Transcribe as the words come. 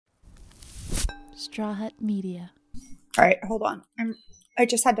Straw Hut Media. All right, hold on. I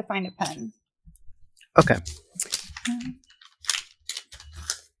just had to find a pen. Okay.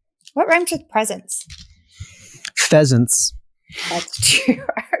 What rhymes with presents? Pheasants. That's true.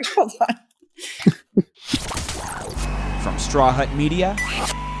 All right, hold on. From Straw Hut Media,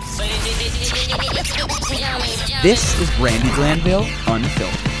 this is Brandy Glanville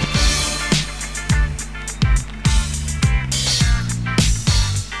Unfiltered.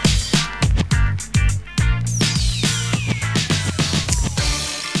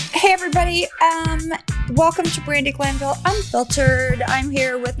 Hey everybody, welcome to Brandy Glanville Unfiltered. I'm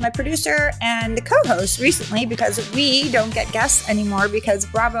here with my producer and co-host recently because we don't get guests anymore because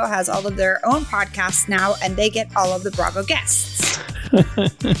Bravo has all of their own podcasts now and they get all of the Bravo guests.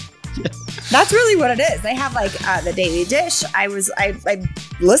 Yes. That's really what it is. They have like the Daily Dish. I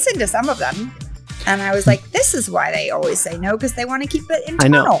listened to some of them and I was like, this is why they always say no, because they want to keep it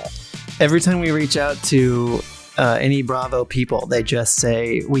internal. I know. Every time we reach out to any Bravo people, they just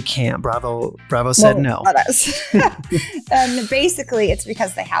say we can't. Bravo said no. And basically it's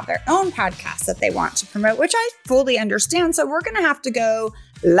because they have their own podcast that they want to promote, which I fully understand. So we're gonna have to go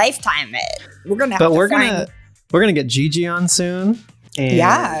Lifetime it. We're gonna get Gigi on soon. And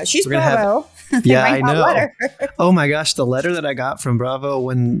yeah, she's Bravo. Yeah, I know. Oh my gosh, the letter that I got from Bravo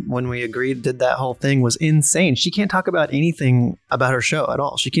when we agreed did that whole thing was insane. She can't talk about anything about her show at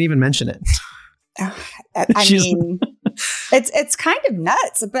all. She can't even mention it. I mean, it's kind of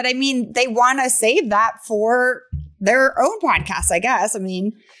nuts, but I mean, they want to save that for their own podcast, I guess. I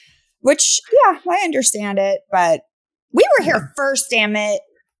mean, which, yeah, I understand it, but we were here first, damn it.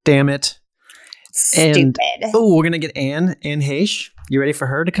 Damn it. Stupid. We're going to get Anne Heche. You ready for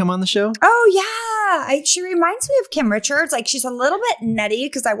her to come on the show? Oh, yeah. She reminds me of Kim Richards. Like, she's a little bit nutty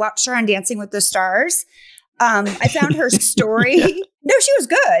because I watched her on Dancing with the Stars. I found her story. Yeah. No, she was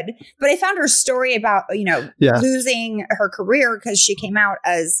good. But I found her story about, losing her career because she came out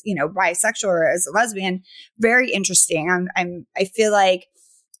as, bisexual or as a lesbian. Very interesting. I feel like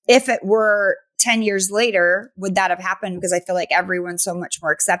if it were 10 years later, would that have happened? Because I feel like everyone's so much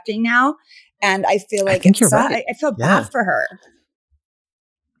more accepting now. And I feel like you're right. I feel bad for her.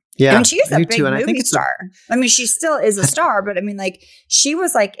 Yeah. And she's a big movie star. I mean, she still is a star, but I mean, like, she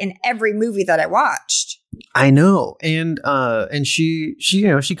was like in every movie that I watched. I know. And she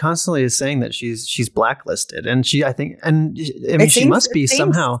constantly is saying that she's blacklisted, and she she must be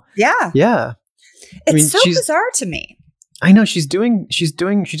somehow. Yeah. Yeah. It's so bizarre to me. I know she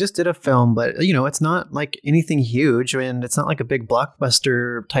just did a film, but it's not like anything huge, and it's not like a big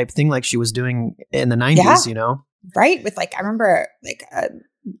blockbuster type thing like she was doing in the 90s, Right. With like, I remember like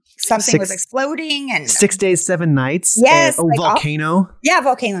something was exploding and 6 days, 7 nights. Yes. Volcano.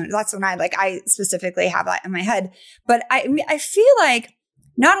 Volcano. That's when I specifically have that in my head. But I feel like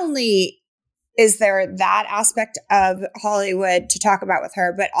not only is there that aspect of Hollywood to talk about with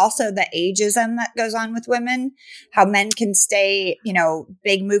her, but also the ageism that goes on with women, how men can stay,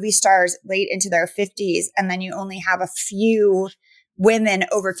 big movie stars late into their 50s. And then you only have a few women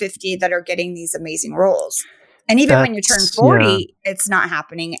over 50 that are getting these amazing roles. And even when you turn 40, it's not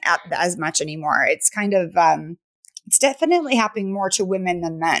happening as much anymore. It's kind of, it's definitely happening more to women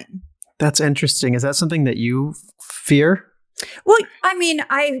than men. That's interesting. Is that something that you fear? Well, I mean,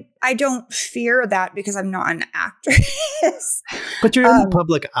 I don't fear that because I'm not an actress. But you're in the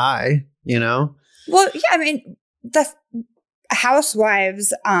public eye, Well, yeah, I mean, the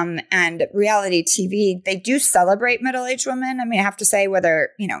Housewives and reality TV, they do celebrate middle-aged women. I mean, I have to say, whether,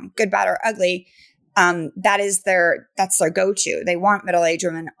 good, bad, or ugly, that's their go-to. They want middle-aged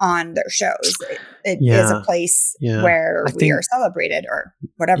women on their shows. It is a place where we are celebrated, or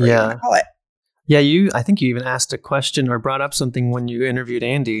whatever you want to call it. Yeah, I think you even asked a question or brought up something when you interviewed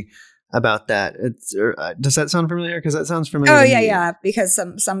Andy about that. Does that sound familiar? Because that sounds familiar. Oh, yeah. Because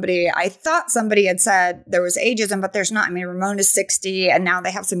I thought somebody had said there was ageism, but there's not. I mean, Ramon is 60, and now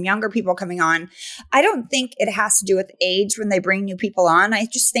they have some younger people coming on. I don't think it has to do with age when they bring new people on. I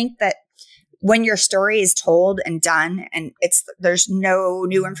just think that when your story is told and done, and there's no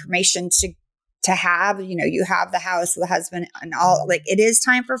new information to have, you have the house, the husband, and all, like, it is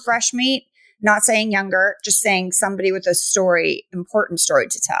time for fresh meat. Not saying younger, just saying somebody with a important story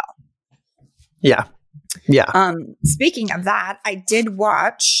to tell. Yeah. Yeah. Speaking of that, I did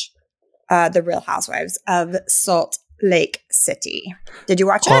watch The Real Housewives of Salt Lake City. Did you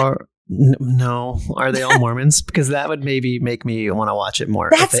watch it? No. Are they all Mormons? Because that would maybe make me want to watch it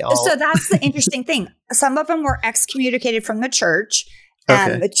more. So that's the interesting thing. Some of them were excommunicated from the church.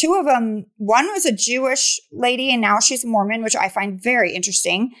 And the two of them, one was a Jewish lady and now she's a Mormon, which I find very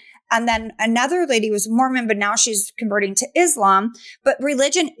interesting. And then another lady was Mormon, but now she's converting to Islam. But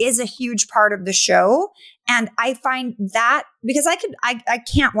religion is a huge part of the show. And I find that because I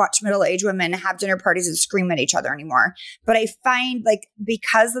can't watch middle-aged women have dinner parties and scream at each other anymore. But I find like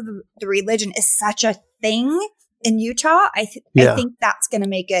because of the religion is such a thing in Utah, I think that's going to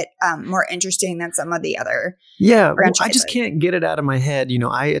make it more interesting than some of the other franchises. I just can't get it out of my head. You know,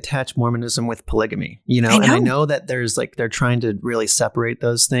 I attach Mormonism with polygamy, you know, and I know that there's like, they're trying to really separate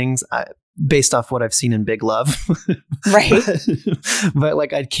those things based off what I've seen in Big Love. Right. but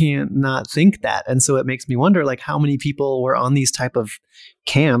like, I can't not think that. And so it makes me wonder like how many people were on these type of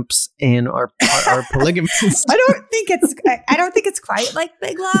camps and are polygamists. I don't think it's quite like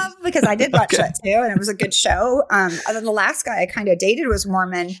Big Love because I did watch that too, and it was a good show. And then the last guy I kind of dated was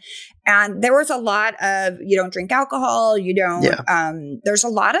Mormon, and there was a lot of you don't drink alcohol, you don't. There's a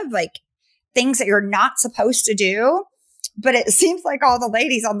lot of like things that you're not supposed to do. But it seems like all the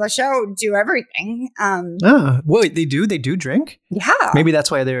ladies on the show do everything. Wait, they do drink? Yeah. Maybe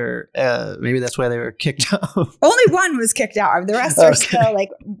that's why they were kicked out. Only one was kicked out. The rest are still like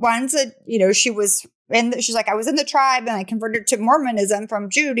one's a, you know, she's like, I was in the tribe and I converted to Mormonism from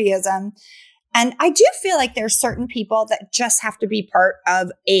Judaism. And I do feel like there's certain people that just have to be part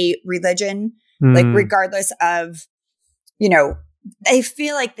of a religion, like regardless of, you know, they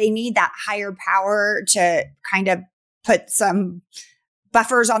feel like they need that higher power to kind of put some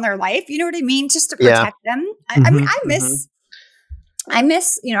buffers on their life, you know what I mean? Just to protect them. I mean, I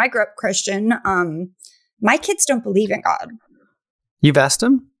miss, you know, I grew up Christian. My kids don't believe in God. You've asked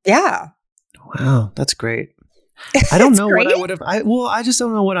them? Yeah. Wow. That's great. I don't know what I would have, I just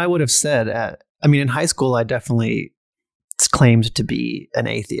don't know what I would have said in high school, I definitely claimed to be an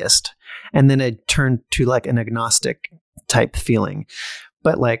atheist. And then it turned to like an agnostic type feeling.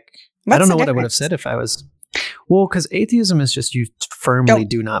 But like, I don't know what I would have said if I was... Well, because atheism is just you firmly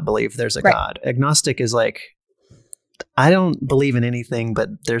do not believe there's a God. Agnostic is like, I don't believe in anything, but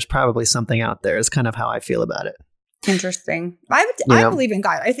there's probably something out there. It's kind of how I feel about it. Interesting. I believe in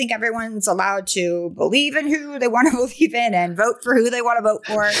God. I think everyone's allowed to believe in who they want to believe in and vote for who they want to vote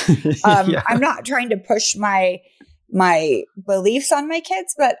for. I'm not trying to push my beliefs on my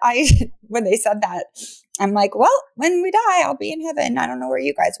kids, but when they said that, I'm like, well, when we die, I'll be in heaven. I don't know where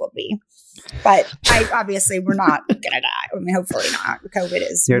you guys will be. But we're not going to die. I mean, hopefully not. COVID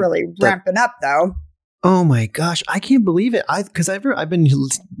is really ramping up, though. Oh, my gosh. I can't believe it. Because I've been,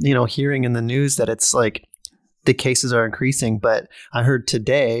 you know, hearing in the news that it's like the cases are increasing. But I heard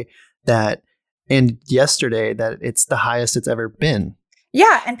today and yesterday that it's the highest it's ever been.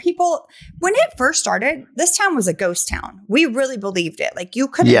 Yeah. And people, when it first started, this town was a ghost town. We really believed it. Like you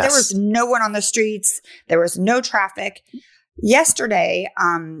couldn't, there was no one on the streets. There was no traffic. Yesterday,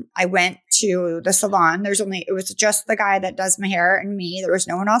 I went to the salon. It was just the guy that does my hair and me. There was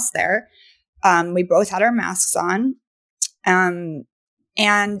no one else there. We both had our masks on. And,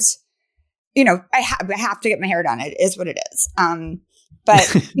 you know, I have to get my hair done. It is what it is.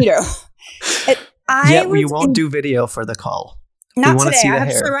 But, you know, we won't do video for the call. Not today. I have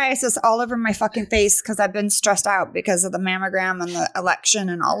psoriasis all over my fucking face because I've been stressed out because of the mammogram and the election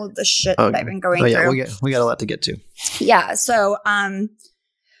and all of the shit that I've been going through. We got a lot to get to. Yeah. So,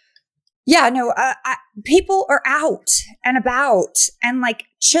 people are out and about and like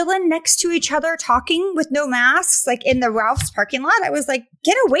chilling next to each other, talking with no masks, like in the Ralph's parking lot. I was like,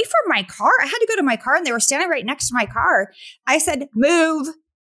 get away from my car. I had to go to my car and they were standing right next to my car. I said, move.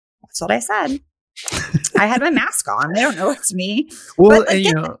 That's what I said. I had my mask on. They don't know it's me. Well, but, like,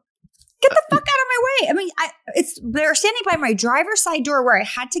 get the fuck out of my way. I mean, they're standing by my driver's side door where I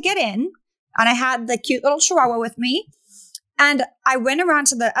had to get in, and I had the cute little Chihuahua with me. And I went around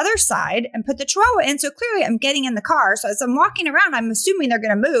to the other side and put the Chihuahua in. So clearly I'm getting in the car. So as I'm walking around, I'm assuming they're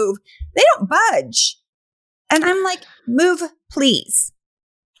going to move. They don't budge. And I'm like, move, please.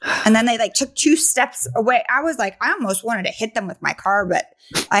 And then they like took 2 steps away. I was like, I almost wanted to hit them with my car, but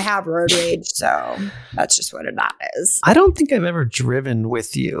I have road rage. So that's just what that is. I don't think I've ever driven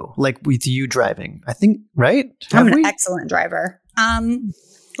with you, like with you driving. I think, right? I'm an excellent driver. No.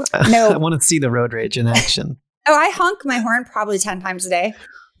 I want to see the road rage in action. Oh, I honk my horn probably 10 times a day.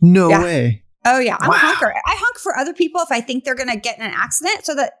 No way. Oh, yeah. I'm a honker. I honk for other people if I think they're going to get in an accident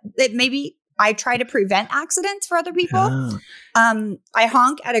so that maybe I try to prevent accidents for other people. Oh. I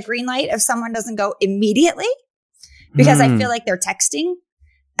honk at a green light if someone doesn't go immediately because I feel like they're texting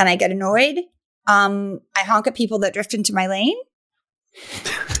and I get annoyed. I honk at people that drift into my lane.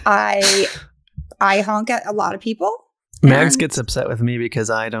 I honk at a lot of people. Max gets upset with me because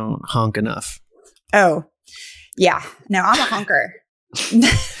I don't honk enough. Oh, yeah. No, I'm a honker.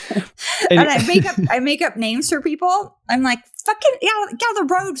 And I make up names for people. I'm like, fucking get out of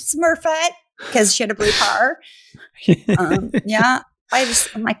the road, Smurfette, because she had a blue car. Yeah,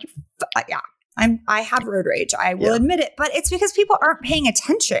 I'm like, yeah, I have road rage. I will admit it, but it's because people aren't paying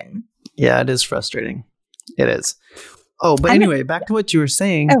attention. Yeah, it is frustrating. It is. Oh, but anyway, back to what you were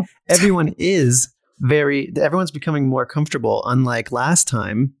saying. Everyone's becoming more comfortable. Unlike last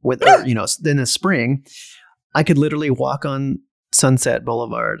time, with in the spring, I could literally walk on Sunset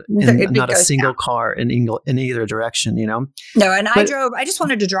Boulevard and not a single car in either direction. No, and I just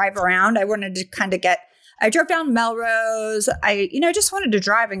wanted to drive around. I wanted to kind of I drove down Melrose. I just wanted to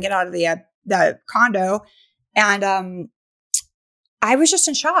drive and get out of the condo, and I was just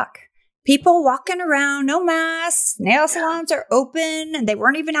in shock. People walking around, no masks, nail salons are open and they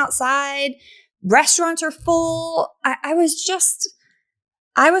weren't even outside. Restaurants are full. I was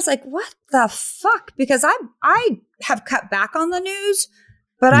like, what the fuck? Because I have cut back on the news,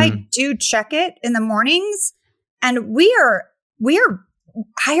 but I do check it in the mornings, and we are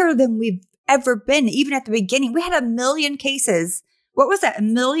higher than we've ever been. Even at the beginning, we had 1 million cases. What was that?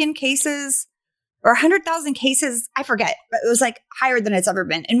 1 million cases? Or 100,000 cases, I forget, but it was like higher than it's ever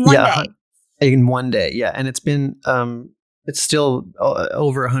been in one day. In one day, yeah. And it's been, it's still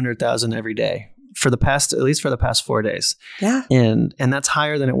over 100,000 every day at least for the past 4 days. Yeah. And that's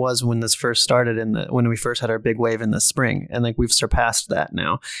higher than it was when this first started when we first had our big wave in the spring. And like we've surpassed that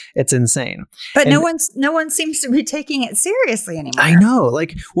now. It's insane. But no one seems to be taking it seriously anymore. I know.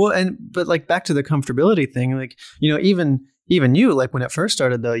 But back to the comfortability thing, even you, like when it first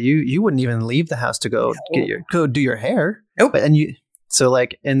started though, you wouldn't even leave the house to go do your hair. Nope.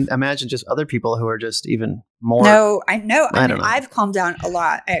 And imagine just other people who are just even more. No, I know. I've calmed down a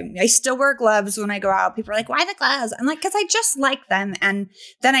lot. I still wear gloves when I go out. People are like, why the gloves? I'm like, because I just like them. And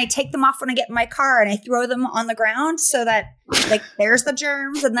then I take them off when I get in my car and I throw them on the ground so that there's the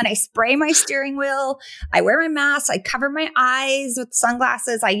germs. And then I spray my steering wheel. I wear my mask. I cover my eyes with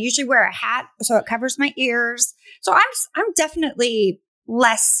sunglasses. I usually wear a hat so it covers my ears. So I'm definitely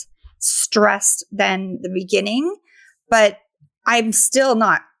less stressed than the beginning, but I'm still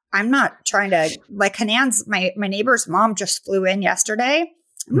not. I'm not trying to, like Hanan's, my neighbor's mom just flew in yesterday.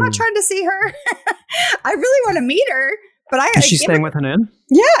 I'm not trying to see her. I really want to meet her, but is she staying with Hanan?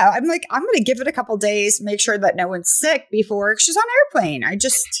 Yeah. I'm like, I'm going to give it a couple days, make sure that no one's sick before she's on airplane.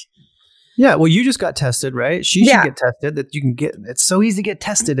 Yeah. Well, you just got tested, right? She should get tested. It's so easy to get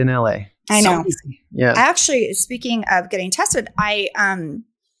tested in LA. I know. Easy. Yeah. Actually, speaking of getting tested,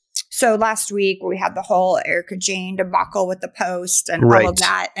 so last week we had the whole Erica Jane debacle with the Post and all of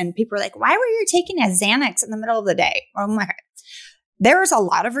that. And people were like, why were you taking a Xanax in the middle of the day? Oh my God. There's a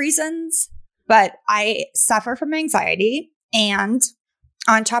lot of reasons, but I suffer from anxiety. And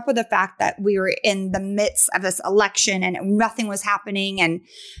on top of the fact that we were in the midst of this election and nothing was happening and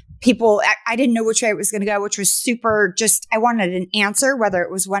people, I didn't know which way it was going to go, which was super I wanted an answer, whether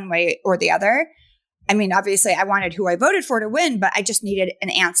it was one way or the other. I mean, obviously I wanted who I voted for to win, but I just needed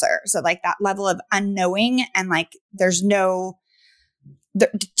an answer. So like that level of unknowing and like there just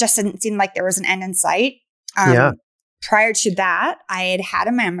didn't seem like there was an end in sight. Prior to that, I had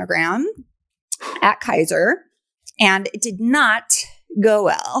a mammogram at Kaiser and it did not go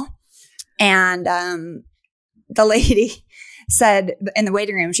well. And the lady said in the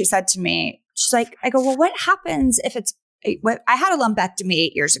waiting room, she said to me, she's like, I go, well, what happens if I had a lumpectomy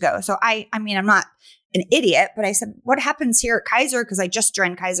 8 years ago. So I mean, I'm not an idiot, but I said, what happens here at Kaiser? Because I just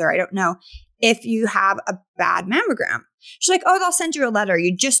joined Kaiser. I don't know if you have a bad mammogram. She's like, oh, they'll send you a letter.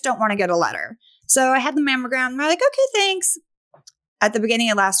 You just don't want to get a letter. So I had the mammogram. And they're like, okay, thanks. At the beginning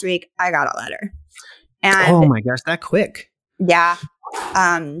of last week, I got a letter. And oh my gosh, that quick. Yeah.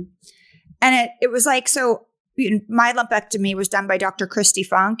 And it was like, so my lumpectomy was done by Dr. Christy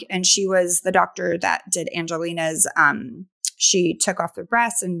Funk, and she was the doctor that did Angelina's. She took off the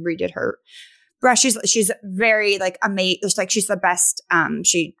breast and redid her breast. She's very like amazing. It's like she's the best.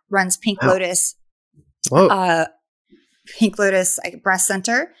 She runs Pink Lotus, Pink Lotus Breast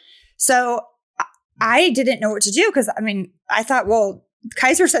Center. So I didn't know what to do because I mean I thought, well,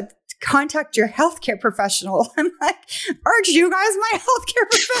 Kaiser said contact your healthcare professional. I'm like, aren't you guys my healthcare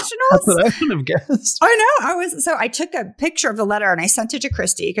professionals? That's what I would have guessed. I know. So I took a picture of the letter and I sent it to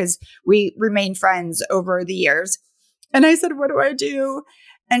Christy because we remained friends over the years. And I said, what do I do?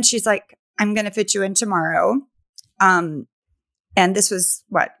 And she's like, I'm going to fit you in tomorrow. And this was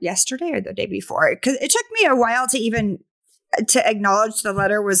yesterday or the day before? Because it took me a while to even to acknowledge the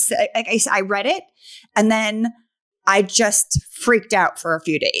letter was, I read it and then I just freaked out for a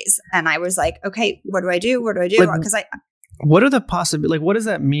few days and I was like, okay, what do I do? What do I do? Because What are the possibilities? Like, what does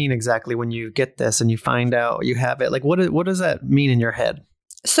that mean exactly when you get this and you find out you have it? Like, what does that mean in your head?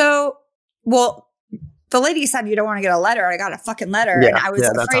 So, well, the lady said you don't want to get a letter. I got a fucking letter, and I was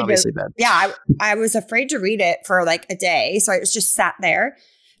that's obviously bad. Yeah, I was afraid to read it for like a day, so I was just sat there,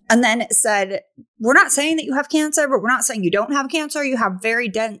 and then it said, "We're not saying that you have cancer, but we're not saying you don't have cancer. You have very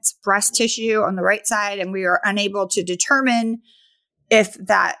dense breast tissue on the right side, and we are unable to determine if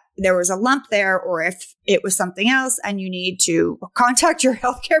that there was a lump there or if it was something else, and you need to contact your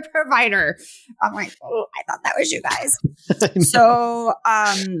healthcare provider." I'm like, oh, I thought that was you guys. So,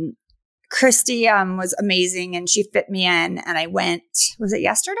 Christy was amazing, and she fit me in, and I went, was it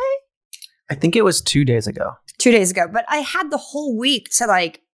yesterday? I think it was 2 days ago. 2 days ago, but I had the whole week to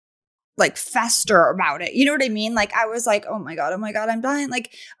like fester about it. You know what I mean? Like, I was like, oh my God, I'm dying.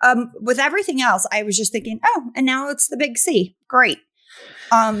 Like, with everything else, I was just thinking, oh, and now it's the big C. Great.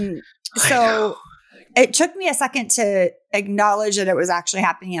 So it took me a second to acknowledge that it was actually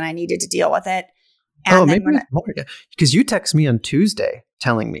happening and I needed to deal with it. And maybe because you text me on Tuesday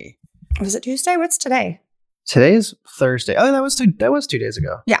telling me. Was it Tuesday? What's today? Today is Thursday. Oh, that was 2 days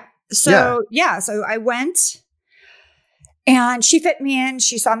ago. Yeah. So I went and she fit me in.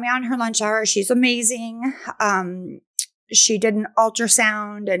 She saw me on her lunch hour. She's amazing. She did an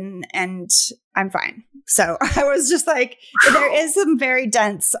ultrasound and I'm fine. So I was just like, there is some very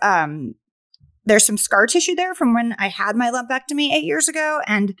dense, there's some scar tissue there from when I had my lumpectomy 8 years ago,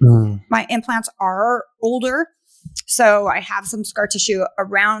 and my implants are older. So I have some scar tissue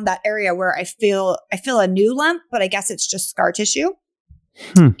around that area where I feel a new lump, but I guess it's just scar tissue.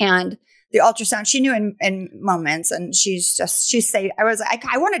 And the ultrasound, she knew in moments, and she's safe. I was like,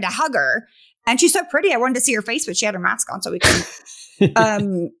 I wanted to hug her, and she's so pretty. I wanted to see her face, but she had her mask on, so we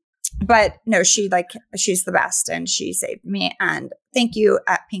couldn't. But no, she's the best, and she saved me. And thank you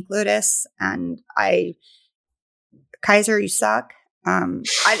at Pink Lotus. And Kaiser, you suck. I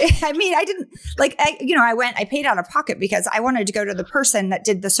mean, I didn't I paid out of pocket because I wanted to go to the person that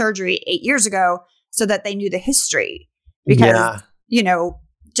did the surgery 8 years ago so that they knew the history, because,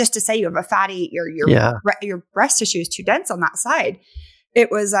 just to say you have a fatty, your breast tissue is too dense on that side. It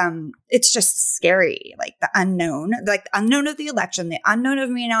was, it's just scary. Like the unknown of the election, the unknown of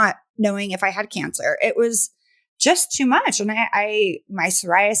me not knowing if I had cancer. It was just too much. And my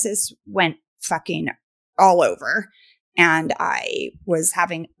psoriasis went fucking all over, and I was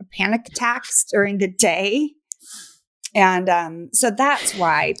having panic attacks during the day. And, so that's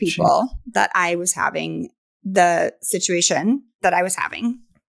why that I was having the situation that I was having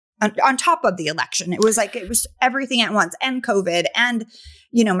on top of the election. It was everything at once, and COVID, and,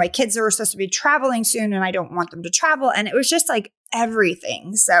 my kids are supposed to be traveling soon and I don't want them to travel. And it was just like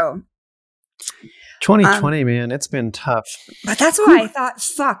everything. So 2020, man, it's been tough. But that's why I thought,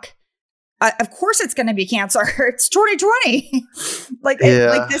 fuck, of course it's going to be cancer. It's 2020.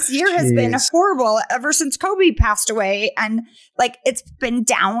 This year has been horrible ever since Kobe passed away. And it's been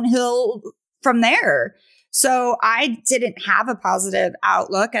downhill from there. So I didn't have a positive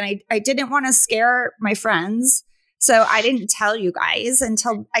outlook, and I didn't want to scare my friends. So I didn't tell you guys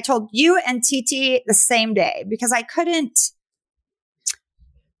until I told you and TT the same day, because I couldn't,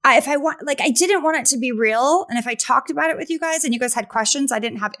 I didn't want it to be real. And if I talked about it with you guys and you guys had questions I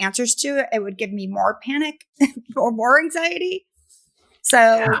didn't have answers to, it would give me more panic or more anxiety.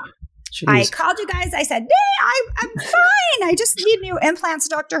 So I called you guys. I said, I'm fine. I just need new implants,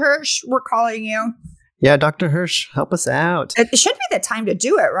 Dr. Hirsch. We're calling you. Yeah, Dr. Hirsch, help us out. It should be the time to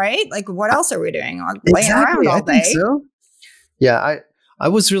do it, right? Like, what else are we doing? Laying around all day? I think so. Yeah, I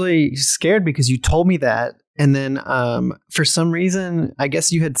was really scared because you told me that. And then for some reason, I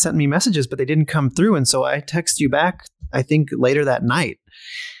guess you had sent me messages, but they didn't come through. And so I texted you back, I think, later that night.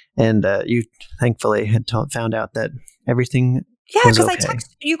 And you thankfully had found out that everything was okay. Yeah, because I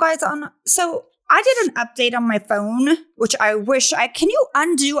texted you guys on... So I did an update on my phone, which I wish can you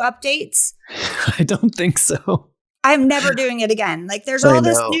undo updates? I don't think so. I'm never doing it again. There's all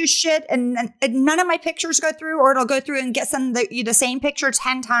this new shit, and none of my pictures go through, or it'll go through and get the same picture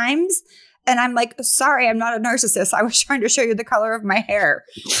 10 times. And I'm like, sorry, I'm not a narcissist. I was trying to show you the color of my hair.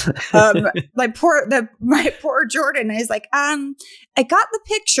 My poor Jordan is like, I got the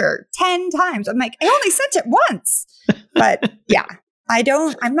picture 10 times. I'm like, I only sent it once. But yeah.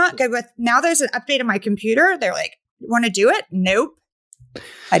 I'm not good with, now there's an update on my computer. They're like, want to do it? Nope.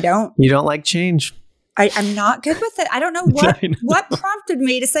 I don't. You don't like change. I'm not good with it. I don't know what prompted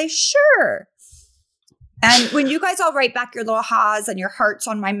me to say, sure. And when you guys all write back your little ha's and your hearts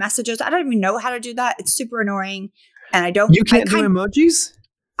on my messages, I don't even know how to do that. It's super annoying. And I don't. You can't do emojis?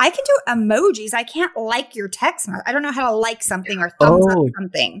 I can do emojis. I can't like your text. I don't know how to like something or thumbs up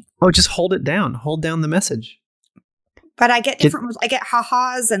something. Oh, just hold it down. Hold down the message. But I get different ones. I get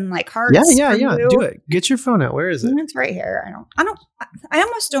ha-has and like hearts. Yeah. Do it. Get your phone out. Where is it? It's right here. I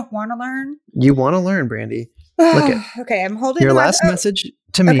almost don't want to learn. You want to learn, Brandy. Look at okay. I'm holding your last message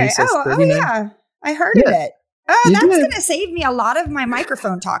to me. Okay. Says yeah. I heard of it. Oh, that's going to save me a lot of my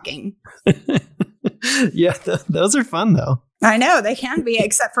microphone talking. Yeah, those are fun though. I know they can be,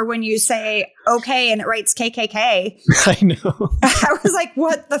 except for when you say okay and it writes KKK. I know. I was like,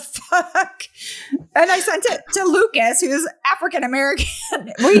 what the fuck? And I sent it to Lucas, who's African American.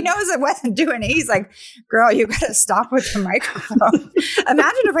 Well, he knows it wasn't doing it. He's like, girl, you got to stop with the microphone.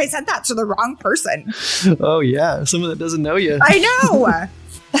 Imagine if I sent that to the wrong person. Oh, yeah. Someone that doesn't know you. I know.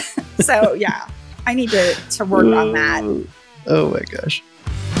 So, yeah, I need to work on that. Oh, my gosh.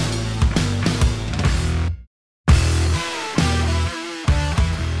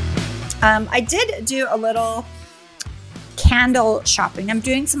 I did do a little candle shopping. I'm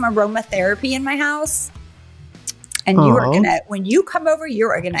doing some aromatherapy in my house. And you are going to, when you come over, you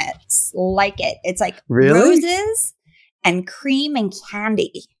are going to like it. It's like roses and cream and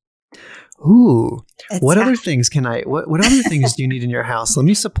candy. Ooh. What other things what other things do you need in your house? Let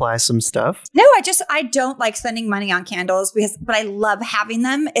me supply some stuff. No, I don't like spending money on candles but I love having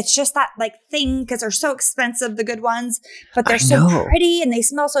them. It's just that like thing because they're so expensive, the good ones, but they're so pretty and they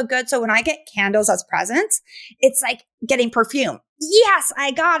smell so good. So when I get candles as presents, it's like getting perfume. Yes, I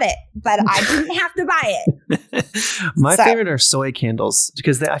got it, but I didn't have to buy it. My favorite are soy candles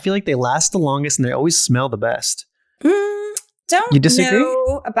because I feel like they last the longest and they always smell the best. Don't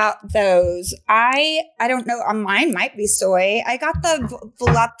know about those. I don't know. Mine might be soy. I got the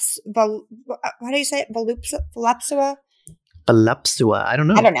what do you say it? Volupsua? Volupsua. I don't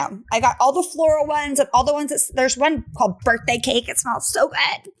know. I got all the floral ones and all the ones there's one called birthday cake. It smells so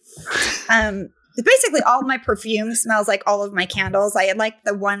good. Basically all my perfume smells like all of my candles. I like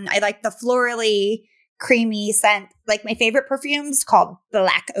the florally creamy scent. Like my favorite perfume's called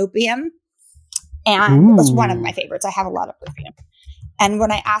Black Opium. And it's one of my favorites. I have a lot of perfume. And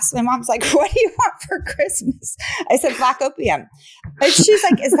when I asked my mom's like, what do you want for Christmas? I said, Black Opium. And she's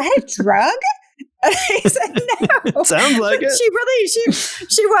like, is that a drug? And I said, no. Sounds like it.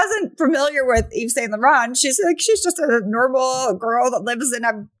 She wasn't familiar with Yves Saint Laurent. She's like, she's just a normal girl that lives in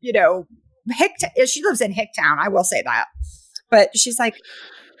she lives in Hicktown. I will say that. But she's like,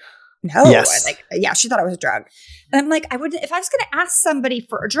 no. Yes. She thought it was a drug. And I'm like, if I was going to ask somebody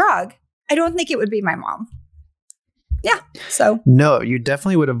for a drug, I don't think it would be my mom. Yeah. So no, you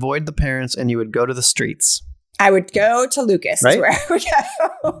definitely would avoid the parents and you would go to the streets. I would go to Lucas. Right? Where I would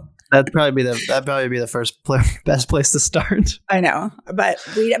go. That'd probably be the first best place to start. I know, but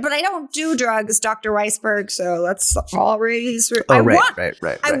I don't do drugs, Dr. Weisberg. So let's always. I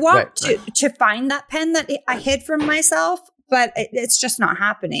want to find that pen that I hid from myself, but it's just not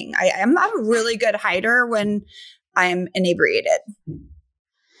happening. I'm a really good hider when I'm inebriated.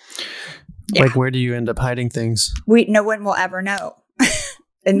 Yeah. Like, where do you end up hiding things? No one will ever know,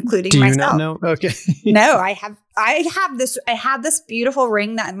 including myself. Do you not know? Okay. No, I have this beautiful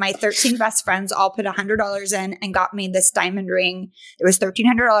ring that my 13 best friends all put $100 in and got me this diamond ring. It was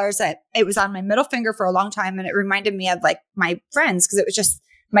 $1,300. It was on my middle finger for a long time. And it reminded me of like my friends because it was just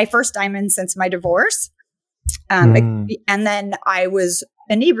my first diamond since my divorce. And then I was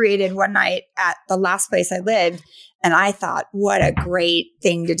inebriated one night at the last place I lived. And I thought, what a great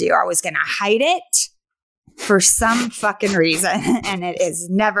thing to do. I was going to hide it for some fucking reason. And it has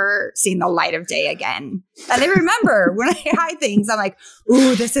never seen the light of day again. And I remember when I hide things, I'm like,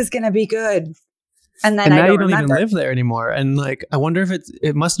 ooh, this is going to be good. And then now you don't even live there anymore. And like, I wonder if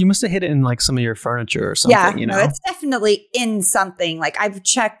you must have hid it in like some of your furniture or something. Yeah, you know? No, it's definitely in something. Like I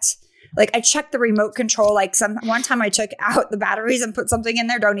checked the remote control. Like one time I took out the batteries and put something in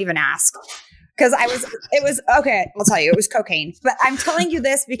there. Don't even ask. Because it was okay. I'll tell you, it was cocaine. But I'm telling you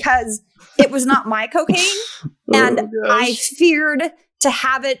this because it was not my cocaine, and I feared to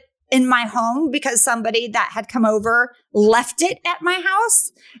have it in my home because somebody that had come over left it at my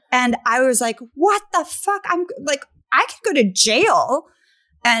house, and I was like, "What the fuck?" I'm like, I could go to jail,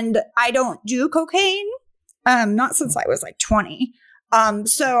 and I don't do cocaine. Not since I was like 20.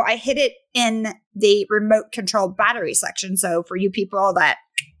 So I hid it in the remote control battery section. So for you people that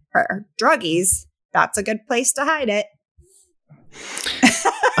are druggies, that's a good place to hide it.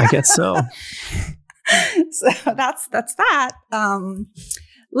 I guess so. So that's that.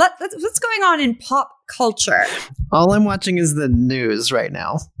 What's going on in pop culture? All I'm watching is the news right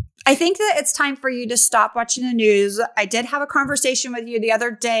now. I think that it's time for you to stop watching the news. I did have a conversation with you the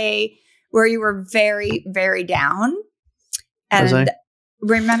other day where you were very, very down. And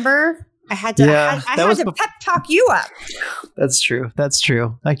remember? I had to pep talk you up. That's true.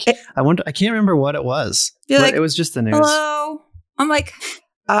 I can't remember what it was. It was just the news. Hello. I'm like,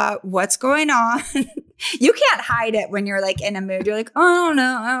 what's going on? You can't hide it when you're like in a mood. You're like, oh, I don't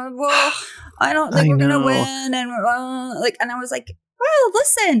know. I don't think we're going to win. And and I was like, well,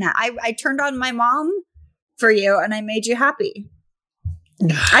 listen, I turned on my mom for you and I made you happy.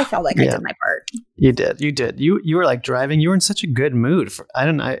 I felt like I did my part. You did. You were like driving. You were in such a good mood.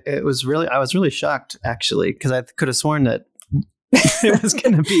 I was really shocked actually, because I could have sworn that it was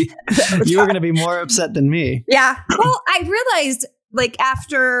going to be, you were going to be more upset than me. Yeah. Well, I realized like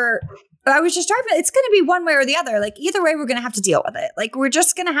after I was just driving, it's going to be one way or the other. Like either way, we're going to have to deal with it. Like we're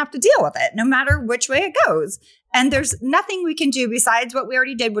just going to have to deal with it no matter which way it goes. And there's nothing we can do besides what we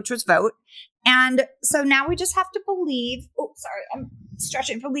already did, which was vote. And so now we just have to believe. Oh, sorry. I'm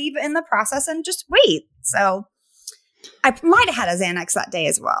stretching. Believe in the process and just wait. So I might have had a Xanax that day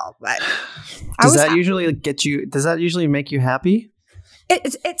as well, but does that usually make you happy?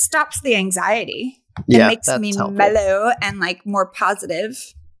 It stops the anxiety. It makes me mellow and like more positive.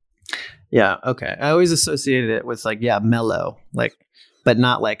 Yeah. Okay. I always associated it with like, mellow, like, but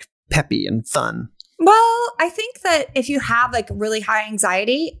not like peppy and fun. Well, I think that if you have like really high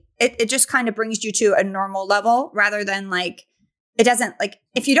anxiety, it just kind of brings you to a normal level rather than like, it doesn't like,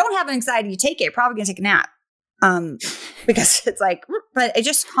 if you don't have anxiety, you take it, you're probably going to take a nap. Because it's like, but it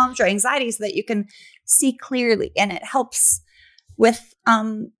just calms your anxiety so that you can see clearly. And it helps with,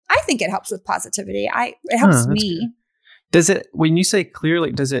 I think it helps with positivity. It helps me. Good. Does it, when you say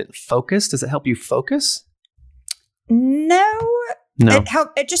clearly, does it focus? Does it help you focus? No.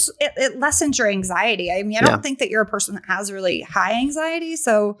 It lessens your anxiety. I mean, I don't think that you're a person that has really high anxiety.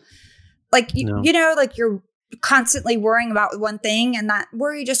 So like, you know, like you're constantly worrying about one thing and that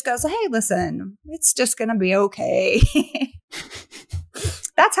worry just goes, hey, listen, it's just going to be okay.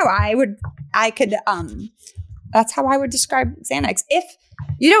 That's how that's how I would describe Xanax. If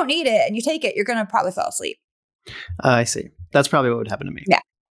you don't need it and you take it, you're going to probably fall asleep. I see. That's probably what would happen to me. Yeah.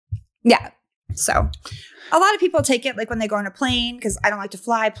 Yeah. So a lot of people take it like when they go on a plane because I don't like to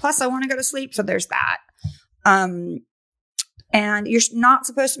fly. Plus I want to go to sleep. So there's that. And you're not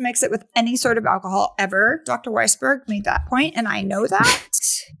supposed to mix it with any sort of alcohol ever. Dr. Weisberg made that point, and I know that.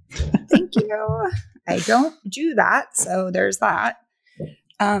 Thank you. I don't do that. So there's that.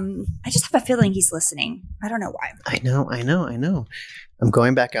 I just have a feeling he's listening. I don't know why. I know. I'm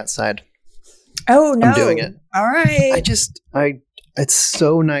going back outside. Oh, no. I'm doing it. All right. It's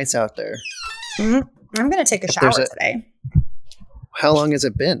so nice out there. Mm-hmm. I'm going to take a shower today. How long has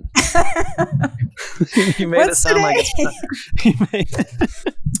it been? You made it sound like it's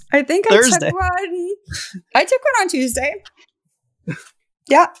I think Thursday. I took one on Tuesday.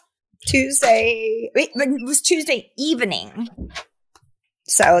 Yeah. Tuesday. Wait, but it was Tuesday evening.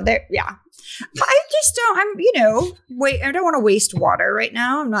 So there, yeah. I just don't, I don't want to waste water right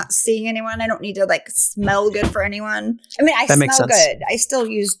now. I'm not seeing anyone. I don't need to like smell good for anyone. I mean, I smell good. I still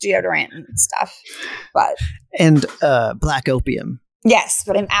use deodorant and stuff, but. And black opium. Yes,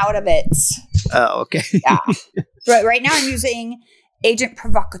 but I'm out of it. Oh, okay. Yeah. But right now I'm using Agent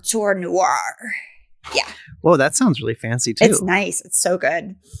Provocateur Noir. Yeah. Whoa, that sounds really fancy too. It's nice. It's so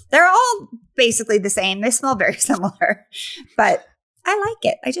good. They're all basically the same. They smell very similar, but I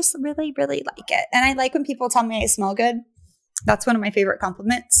like it. I just really, really like it. And I like when people tell me I smell good. That's one of my favorite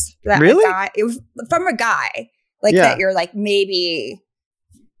compliments. Really? From a guy. Like that you're like maybe,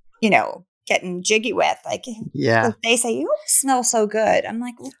 getting jiggy with. Like, they say, you smell so good. I'm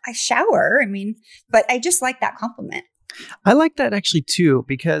like, well, I shower. I mean, but I just like that compliment. I like that actually too,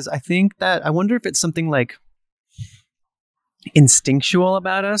 because I think that I wonder if it's something like instinctual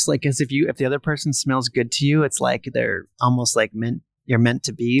about us. Like as if the other person smells good to you, it's like they're almost like you're meant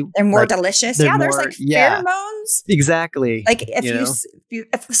to be. They're more delicious. There's like pheromones. Exactly. Like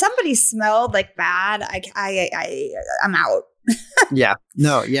if somebody smelled like bad, I'm out. Yeah.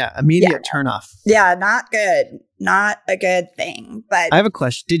 No. Yeah. Immediate turn off. Yeah. Not good. Not a good thing. But I have a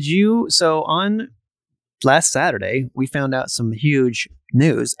question. So on last Saturday, we found out some huge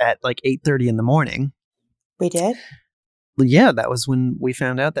news at like 8:30 in the morning. We did? Yeah. That was when we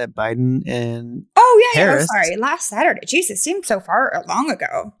found out that Biden and Harris, sorry. Last Saturday. Jeez, it seemed so long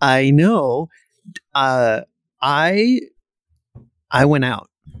ago. I know. I went out.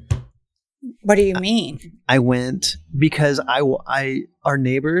 What do you mean? I went because our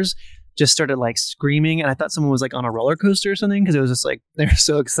neighbors just started like screaming, and I thought someone was like on a roller coaster or something because it was just like they were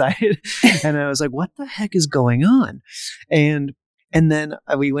so excited, and I was like, "What the heck is going on?" And And then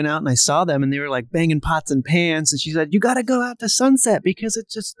we went out and I saw them and they were like banging pots and pans. And she said, you got to go out to Sunset because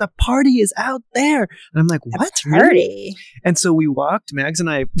it's just the party is out there. And I'm like, what? Party? Really? And so we walked, Mags and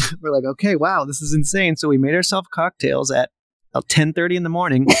I were like, okay, wow, this is insane. So we made ourselves cocktails at 10:30 in the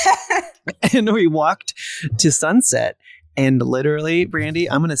morning and we walked to Sunset. And literally, Brandy,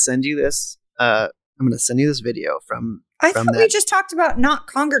 I'm going to send you this. I'm going to send you this video from. I thought we just talked about not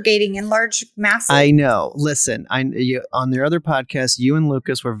congregating in large masses. I know. Listen, on their other podcast, you and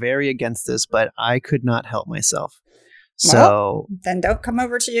Lucas were very against this, but I could not help myself. So well, then don't come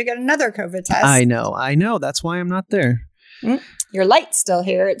over till you get another COVID test. I know. That's why I'm not there. Your light's still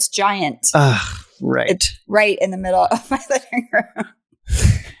here. It's giant. Right. It's right in the middle of my living room.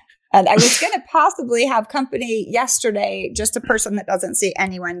 And I was going to possibly have company yesterday, just a person that doesn't see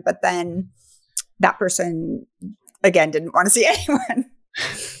anyone, but then that person, again, didn't want to see anyone.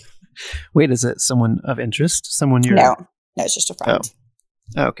 Wait, is it someone of interest? Someone you're... No, it's just a friend.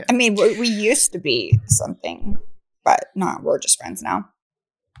 Oh, okay. I mean, we used to be something, but we're just friends now.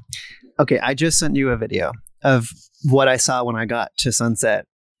 Okay, I just sent you a video of what I saw when I got to Sunset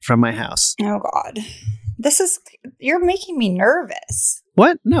from my house. Oh, God. You're making me nervous.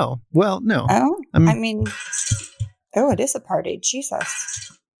 What? No. Well, no. Oh, it is a party.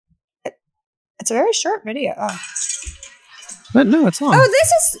 Jesus. It's a very short video. Oh. But no, it's long. Oh,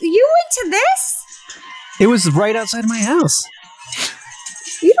 you went to this? It was right outside my house.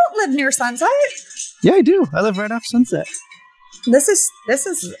 You don't live near Sunset? Yeah, I do. I live right off Sunset. This is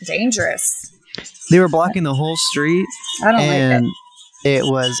dangerous. They were blocking the whole street. I don't like it. It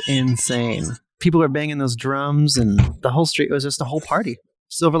was insane. People were banging those drums and the whole street was just a whole party.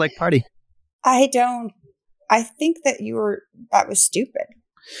 Silver Lake party. I think that was stupid.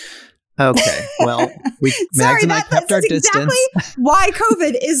 Okay. Well, Mags and I kept our distance. That's exactly why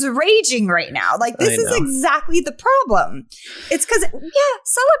COVID is raging right now. Like, this is exactly the problem. It's because,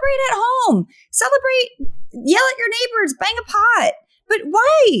 celebrate at home. Celebrate, yell at your neighbors, bang a pot. But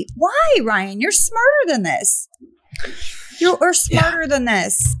why? Why, Ryan? You're smarter than this. You're smarter than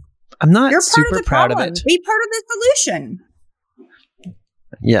this. I'm not You're super part of the proud problem. of it. Be part of the solution.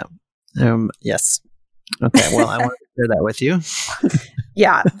 Yeah. Yes. Okay. Well, I want to share that with you.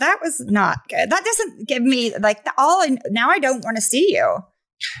 Yeah, that was not good. That doesn't give me now I don't want to see you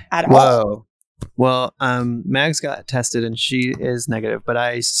at all. Whoa. Well, Mags got tested and she is negative, but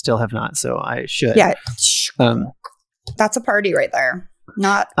I still have not, so I should. Yeah. That's a party right there.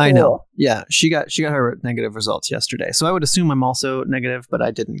 Not cool. I know. Yeah, she got her negative results yesterday. So I would assume I'm also negative, but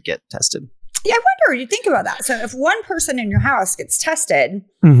I didn't get tested. Yeah, I wonder, you think about that. So if one person in your house gets tested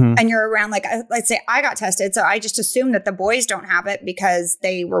and you're around, like, let's say I got tested, so I just assume that the boys don't have it because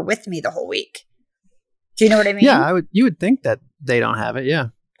they were with me the whole week. Do you know what I mean? Yeah, you would think that they don't have it. Yeah.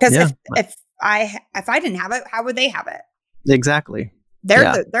 Because if I didn't have it, how would they have it? Exactly.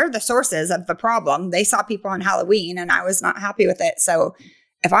 They're the sources of the problem. They saw people on Halloween and I was not happy with it. So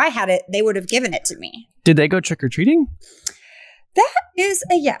if I had it, they would have given it to me. Did they go trick-or-treating? That is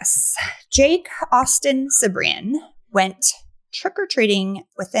a yes. Jake, Austin, Cibrian went trick-or-treating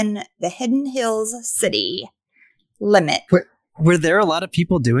within the Hidden Hills city limit. Were there a lot of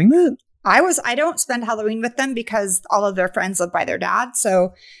people doing that? I don't spend Halloween with them because all of their friends live by their dad.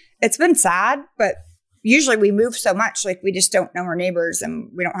 So it's been sad, but usually we move so much, like we just don't know our neighbors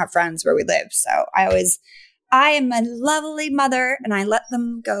and we don't have friends where we live. So I am a lovely mother and I let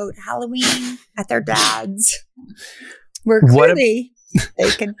them go to Halloween at their dad's. Where clearly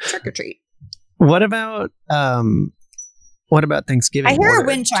they can trick or treat. What about Thanksgiving? I hear a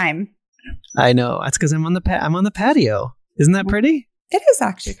wind chime. I know. That's because I'm on the patio. Isn't that pretty? It is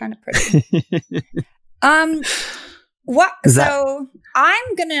actually kind of pretty. I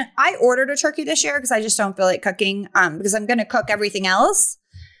ordered a turkey this year because I just don't feel like cooking. Because I'm gonna cook everything else,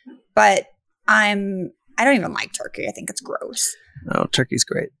 but I don't even like turkey. I think it's gross. Oh, turkey's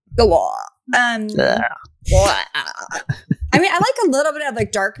great. I mean, I like a little bit of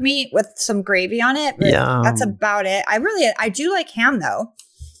like dark meat with some gravy on it, but that's about it. I do like ham though.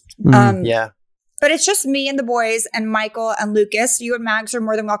 Yeah. But it's just me and the boys and Michael and Lucas. You and Mags are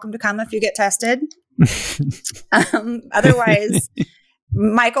more than welcome to come if you get tested. Otherwise,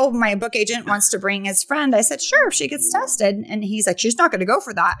 Michael, my book agent, wants to bring his friend. I said, sure, if she gets tested. And he's like, she's not going to go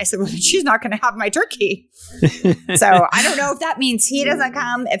for that. I said, well, she's not going to have my turkey. So I don't know if that means he doesn't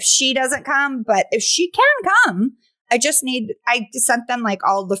come, if she doesn't come, but if she can come, I sent them like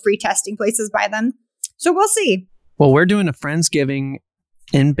all the free testing places by them. So we'll see. Well, we're doing a Friendsgiving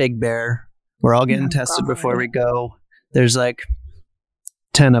in Big Bear. We're all getting tested before we go. There's like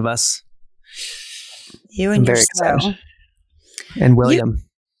 10 of us. You and your excited. And William.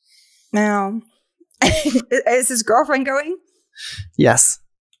 No. Is his girlfriend going? Yes.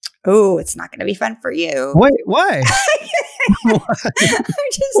 Oh, it's not going to be fun for you. Wait, why? I'm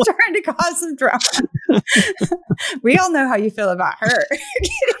just trying to cause some drama. We all know how you feel about her.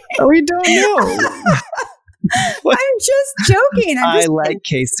 We don't know. I'm just joking. I like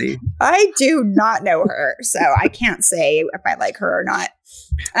Casey. I do not know her, so I can't say if I like her or not.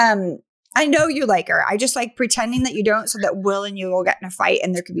 I know you like her. I just like pretending that you don't, so that Will and you will get in a fight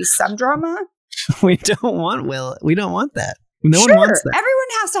and there could be some drama. We don't want Will. We don't want that. No sure. one wants that. Everyone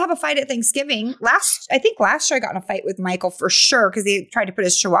has to have a fight at Thanksgiving. I think last year I got in a fight with Michael for sure because he tried to put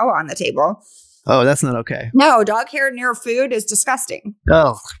his chihuahua on the table. Oh, that's not okay. No, dog hair near food is disgusting.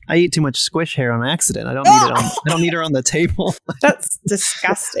 Oh, I eat too much squish hair on accident. I don't need it on. I don't need her on the table. That's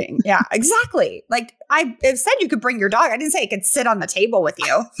disgusting. Yeah, exactly. Like I said, you could bring your dog. I didn't say it could sit on the table with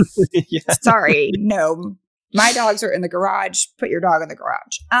you. Yeah. Sorry, no. My dogs are in the garage. Put your dog in the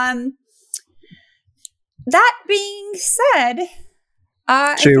garage. That being said,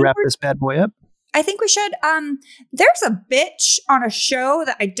 should we wrap this bad boy up? I think we should. There's a bitch on a show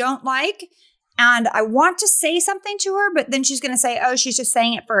that I don't like, and I want to say something to her, but then she's going to say, "Oh, she's just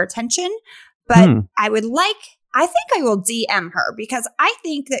saying it for attention." But I think I will DM her because I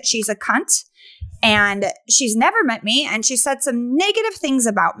think that she's a cunt, and she's never met me, and she said some negative things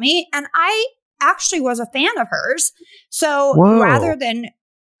about me, and I actually was a fan of hers. So rather than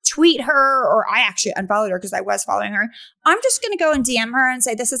tweet her, or I actually unfollowed her because I was following her, I'm just going to go and DM her and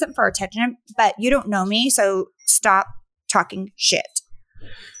say, this isn't for attention, but you don't know me, so stop talking shit.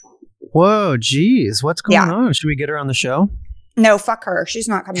 Whoa, geez. What's going on? Should we get her on the show? No, fuck her. She's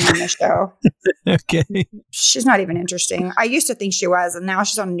not coming on the show. Okay. She's not even interesting. I used to think she was, and now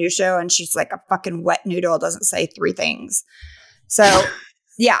she's on a new show, and she's like a fucking wet noodle, doesn't say three things. So,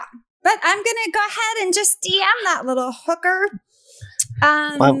 yeah. But I'm going to go ahead and just DM that little hooker.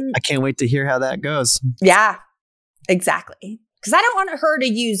 Well, I can't wait to hear how that goes. Yeah, exactly. Because I don't want her to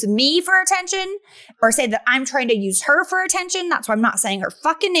use me for attention or say that I'm trying to use her for attention. That's why I'm not saying her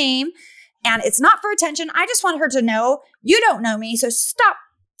fucking name. And it's not for attention. I just want her to know you don't know me. So stop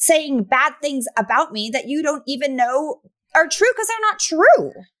saying bad things about me that you don't even know are true because they're not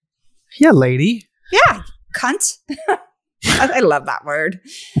true. Yeah, lady. Yeah, cunt. I love that word.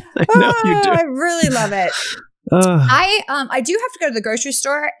 I know you do. I really love it. I do have to go to the grocery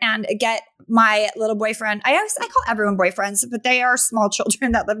store and get my little boyfriend. I call everyone boyfriends, but they are small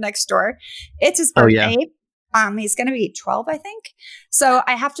children that live next door. It's his birthday. Oh, yeah. He's going to be 12, I think. So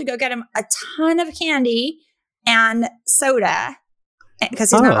I have to go get him a ton of candy and soda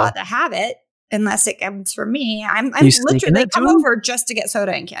because he's not allowed to have it unless it comes from me. I'm literally come over just to get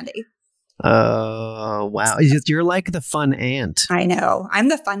soda and candy. Oh, wow. You're like the fun aunt. I know. I'm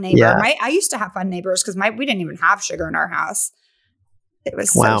the fun neighbor. Yeah. I used to have fun neighbors because we didn't even have sugar in our house. It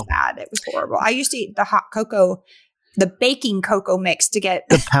was so sad. It was horrible. I used to eat the hot cocoa, the baking cocoa mix to get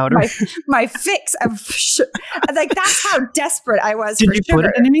the powder. my fix of sugar. Like, that's how desperate I was. Did you put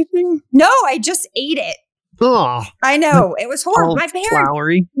it in anything? No, I just ate it. Oh, I know. It was horrible. My parents,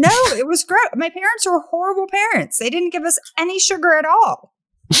 flowery. No, it was gross. My parents were horrible parents. They didn't give us any sugar at all.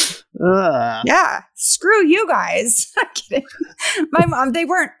 Yeah, screw you guys. I'm kidding. My mom, they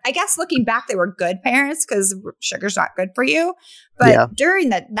weren't, I guess looking back, they were good parents because sugar's not good for you. But during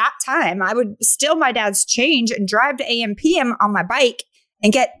that time, I would steal my dad's change and drive to AM/PM on my bike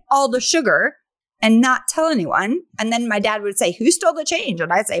and get all the sugar and not tell anyone. And then my dad would say, who stole the change?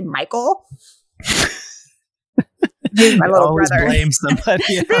 And I'd say, Michael. He's my little brother. Blame somebody.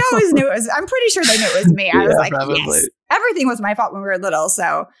 They always knew it was, I'm pretty sure they knew it was me. I was like, probably. Yes. Everything was my fault when we were little.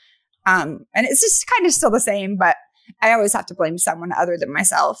 So, and it's just kind of still the same, but I always have to blame someone other than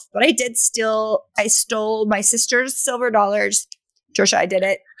myself. But I stole my sister's silver dollars. Trisha, I did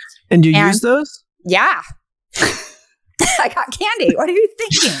it. And you use those? Yeah. I got candy. What are you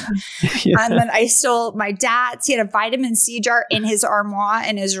thinking? Yeah. And then I stole my dad's. He had a vitamin C jar in his armoire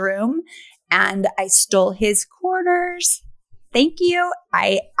in his room. And I stole his quarters. Thank you.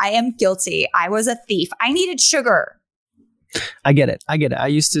 I am guilty. I was a thief. I needed sugar. I get it. I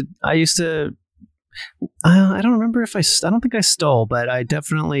used to, I don't remember if I don't think I stole, but I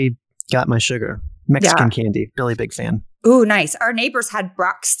definitely got my sugar. Mexican candy. Really big fan. Ooh, nice. Our neighbors had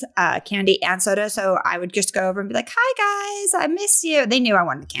Brock's candy and soda. So I would just go over and be like, hi guys, I miss you. They knew I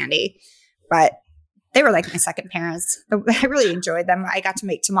wanted candy, but they were like my second parents. I really enjoyed them. I got to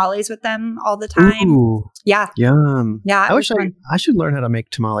make tamales with them all the time. Ooh, yeah. Yum. Yeah. I should learn how to make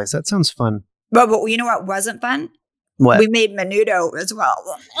tamales. That sounds fun. But you know what wasn't fun? What? We made menudo as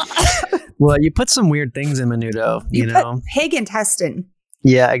well. Well, you put some weird things in menudo, you know. Put pig intestine.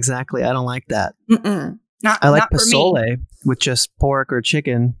 Yeah, exactly. I don't like that. I like pozole with just pork or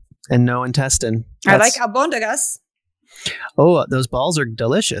chicken and no intestine. I like albondigas. Oh, those balls are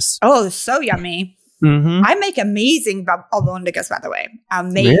delicious. Oh, so yummy. Mm-hmm. I make amazing albondigas, by the way.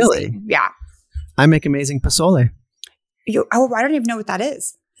 Amazing. Really? Yeah. I make amazing pozole. I don't even know what that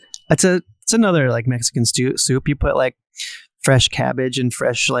is. It's another like Mexican soup. You put like fresh cabbage and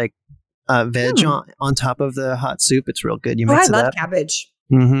fresh like veg on top of the hot soup. It's real good. You mix it up. I love cabbage.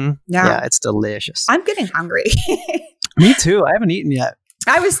 Mm-hmm. Yeah, it's delicious. I'm getting hungry. Me too. I haven't eaten yet.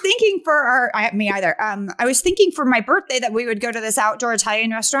 I was thinking me either. I was thinking for my birthday that we would go to this outdoor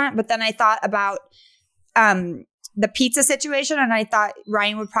Italian restaurant, but then I thought about the pizza situation, and I thought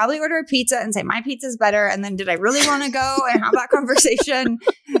Ryan would probably order a pizza and say my pizza's better. And then did I really want to go and have that conversation?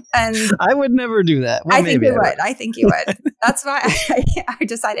 And I would never do that. Well, I think you would. I think you would. That's why I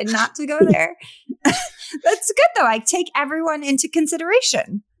decided not to go there. That's good though. I take everyone into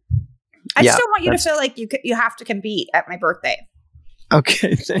consideration. I just don't want you to feel like you have to compete at my birthday.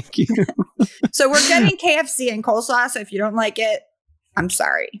 Okay, thank you. So we're getting KFC and coleslaw. So if you don't like it, I'm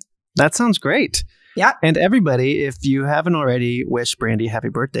sorry. That sounds great. Yeah. And everybody, if you haven't already, wish Brandy happy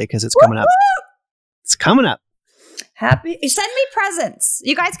birthday because it's coming up. It's coming up. Send me presents.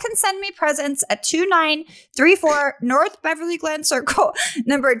 You guys can send me presents at 2934 North Beverly Glen Circle,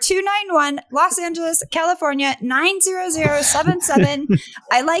 number 291, Los Angeles, California, 90077.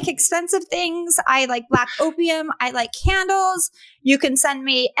 I like expensive things. I like black opium. I like candles. You can send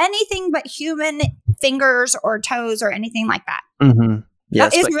me anything but human fingers or toes or anything like that. Mm-hmm.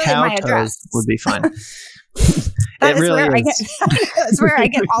 Yes, that is really my address. Would be fine. That is really is. That's where I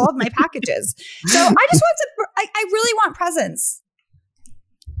get all of my packages. So I just want to. I really want presents.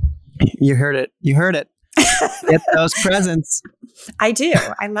 You heard it. You heard it. Get those presents. I do.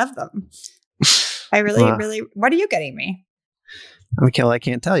 I love them. I really. What are you getting me? Mikhail, I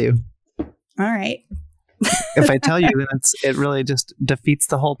can't tell you. All right. If I tell you, then it really just defeats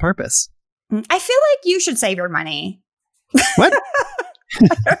the whole purpose. I feel like you should save your money. What?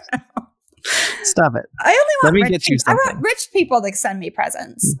 Stop it. I only want Let me get you something. I want rich people to send me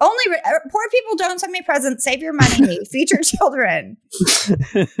presents. Only poor people don't send me presents. Save your money. Feed your children.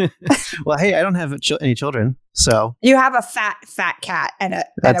 Well, hey, I don't have any children, so you have a fat cat and a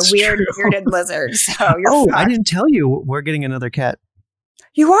bearded lizard. So you're fucked. I didn't tell you we're getting another cat.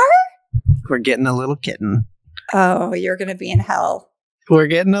 You are? We're getting a little kitten. Oh, you're gonna be in hell. We're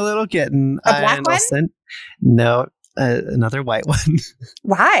getting a little kitten. A black one? No. Another white one.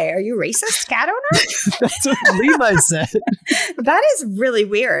 Why? Are you racist, cat owner? That's what Levi said. That is really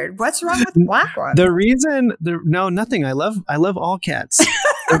weird. What's wrong with the black one? Nothing. I love all cats.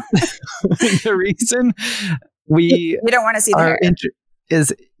 The reason you don't want to see the hair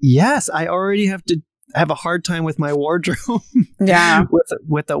is yes, I already have a hard time with my wardrobe. Yeah,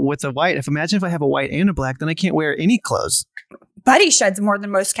 with the white. Imagine if I have a white and a black, then I can't wear any clothes. Buddy sheds more than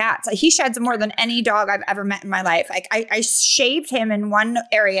most cats. He sheds more than any dog I've ever met in my life. I shaved him in one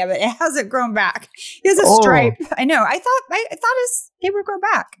area, but it hasn't grown back. He has a stripe. I know. I thought his hair would grow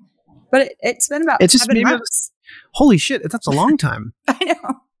back, but it's been about 7 months. Holy shit! That's a long time. I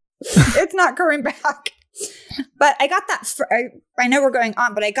know. It's not growing back. But I got that. I know we're going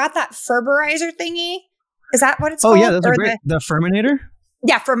on, but I got that Ferberizer thingy. Is that what it's called? Oh yeah, those are great. The Furminator.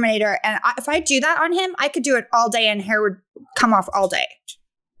 Yeah, Furminator. And if I do that on him, I could do it all day and hair would come off all day.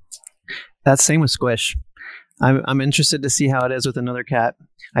 That's same with Squish. I'm interested to see how it is with another cat.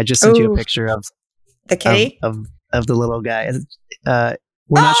 I just sent you a picture of the kitty of the little guy.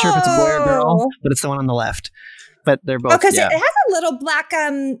 We're not sure if it's a boy or girl, but it's the one on the left. But they're both. Because it has a little black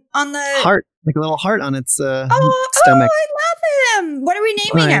on the heart, like a little heart on its stomach. Oh, I love him. What are we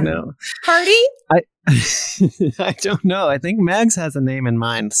naming him? Know. Hardy? I don't know. I think Mags has a name in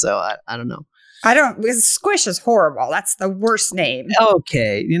mind, so I don't know. I don't, because Squish is horrible. That's the worst name.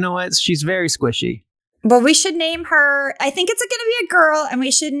 Okay. You know what? She's very squishy. Well, we should name her, I think it's going to be a girl, and we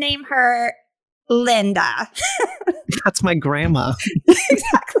should name her Linda. That's my grandma.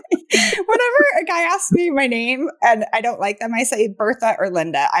 Exactly. Whenever a guy asks me my name and I don't like them, I say Bertha or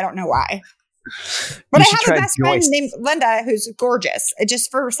Linda. I don't know why. But I have a best friend named Linda who's gorgeous. It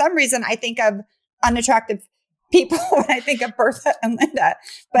just, for some reason, I think of unattractive people when I think of Bertha and Linda.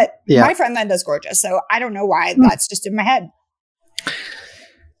 But my friend Linda's gorgeous, so I don't know why. That's just in my head.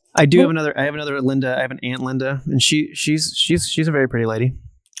 I have another Linda. I have an Aunt Linda, and she's a very pretty lady.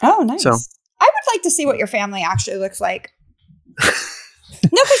 Oh, nice. So I would like to see what your family actually looks like.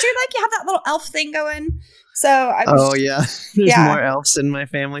 No, because you have that little elf thing going. So there's more elves in my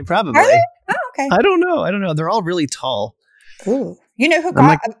family, probably. Are there? Oh, okay. I don't know. They're all really tall. Ooh. You know who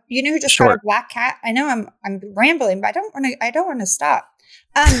just got a black cat? I know I'm rambling, but I don't want to stop.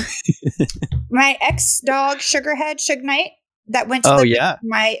 My ex-dog Sugarhead, Suge Knight, that went to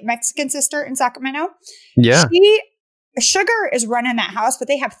my Mexican sister in Sacramento. Yeah. Sugar is running that house, but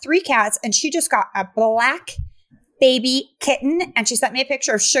they have 3 cats, and she just got a black baby kitten, and she sent me a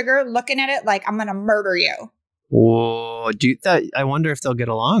picture of Sugar looking at it like, I'm going to murder you. Whoa, I wonder if they'll get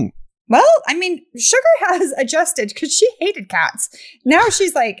along. Well, I mean, Sugar has adjusted because she hated cats. Now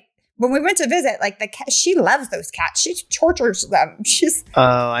she's like, when we went to visit, like the cat, she loves those cats. She tortures them.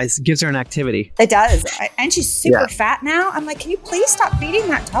 It gives her an activity. It does. And she's super fat now. I'm like, can you please stop feeding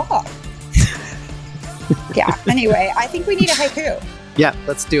that dog? Yeah. Anyway, I think we need a haiku. Yeah,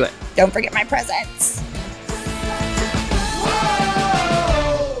 let's do it. Don't forget my presents.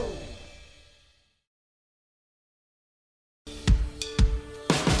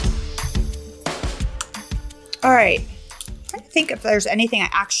 All right. I think if there's anything I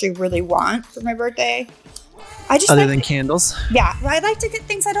actually really want for my birthday. Other than candles? Yeah. I like to get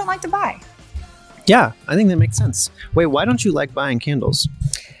things I don't like to buy. Yeah, I think that makes sense. Wait, why don't you like buying candles?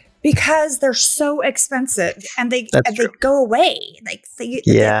 Because they're so expensive and they go away. Like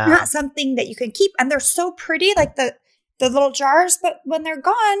they're not something that you can keep, and they're so pretty, like the little jars. But when they're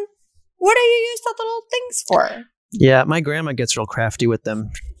gone, what do you use the little things for? Yeah, my grandma gets real crafty with them.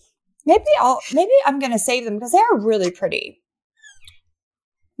 Maybe I'm gonna save them because they are really pretty.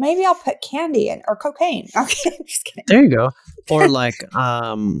 Maybe I'll put candy in or cocaine. Okay, I'm just kidding. There you go. Or like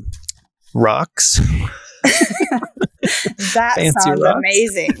rocks. That sounds rocks.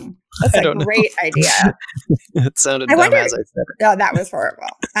 Amazing. That's a great idea. It sounded dumb as I said it. Oh, that was horrible.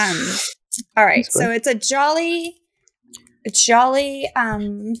 All right. So it's a jolly. Jolly.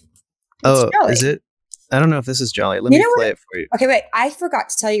 Is it? I don't know if this is jolly. Let me play it for you. Okay, wait. I forgot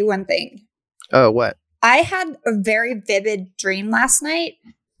to tell you one thing. Oh, what? I had a very vivid dream last night.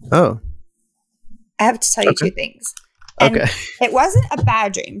 Oh. I have to tell you 2 things. And it wasn't a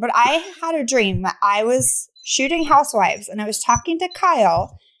bad dream, but I had a dream that I was shooting Housewives and I was talking to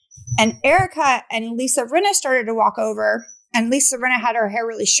Kyle, and Erica and Lisa Rinna started to walk over, and Lisa Rinna had her hair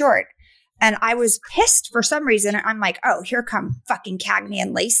really short. And I was pissed for some reason. I'm like, oh, here come fucking Cagney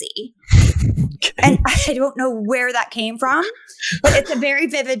and Lacey. Okay. And I don't know where that came from, but it's a very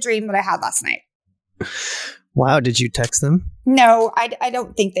vivid dream that I had last night. Wow. Did you text them? No, I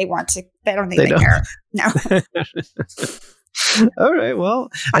don't think they want to. I don't think they care. No. All right. Well,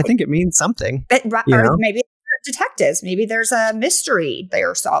 I think it means something. Or maybe they're detectives. Maybe there's a mystery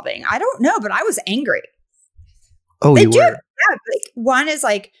they're solving. I don't know, but I was angry. Oh, you were? Yeah. Like, one is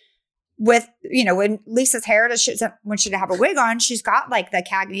like, with, when Lisa's hair, when she didn't have a wig on, she's got like the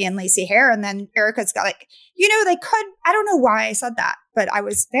Cagney and Lacey hair. And then Erica's got like, they could, I don't know why I said that, but I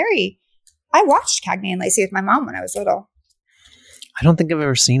watched Cagney and Lacey with my mom when I was little. I don't think I've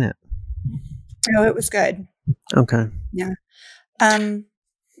ever seen it. No, it was good. Okay. Yeah.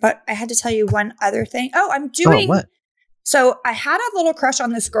 But I had to tell you one other thing. Oh, I'm doing. What? So I had a little crush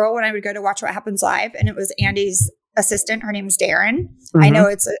on this girl when I would go to Watch What Happens Live, and it was Andy's assistant. Her name's Darren. Mm-hmm. I know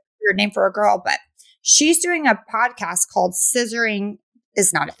it's a weird name for a girl, but she's doing a podcast called Scissoring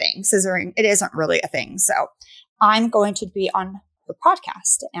is Not a Thing. Scissoring, it isn't really a thing. So I'm going to be on her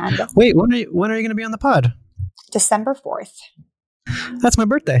podcast. And wait, when are you going to be on the pod? December 4th. That's my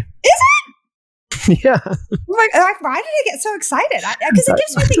birthday. Is it? Yeah. Like, why did I get so excited? Because it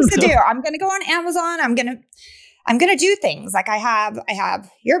gives me things to do. I'm going to go on Amazon. I'm going to do things. Like I have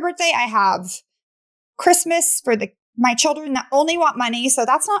your birthday. I have Christmas for my children that only want money. So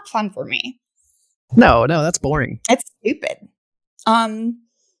that's not fun for me. No, that's boring. It's stupid. All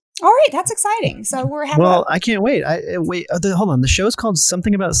right. That's exciting. So we're having. Well, I can't wait. Hold on. The show's called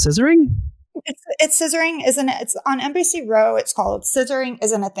something about scissoring? It's Scissoring Isn't it? It's on NBC Row. It's called Scissoring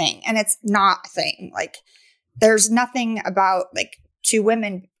Isn't a Thing. And it's not a thing. Like there's nothing about like 2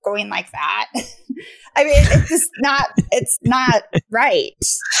 women going like that. I mean, it's not right.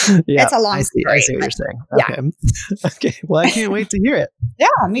 Yeah, it's a long story. I see what you're saying. Okay. Yeah. Okay. Well, I can't wait to hear it.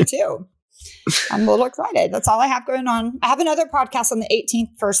 Yeah, me too. I'm a little excited. That's all I have going on. I have another podcast on the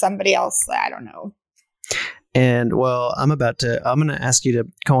 18th for somebody else that I don't know. And well, I'm going to ask you to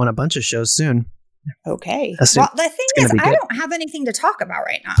go on a bunch of shows soon. Okay. Well, the thing is, I don't have anything to talk about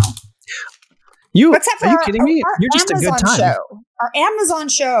right now. Except for are you kidding me? You're just Amazon a good time. Show. Our Amazon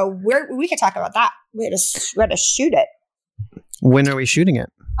show, we could talk about that. We had to shoot it. When are we shooting it?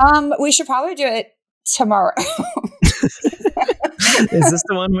 We should probably do it tomorrow. Is this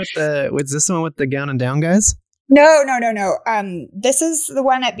the one with the gown and down guys? No. This is the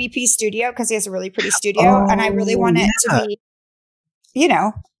one at BP Studio because he has a really pretty studio, and I really want it to be,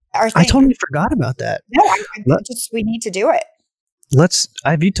 our thing. I totally forgot about that. No, we need to do it.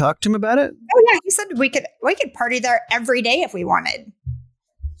 Have you talked to him about it? Oh yeah, he said we could party there every day if we wanted.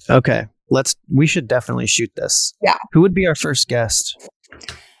 Okay, we should definitely shoot this. Yeah. Who would be our first guest?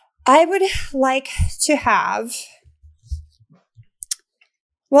 I would like to have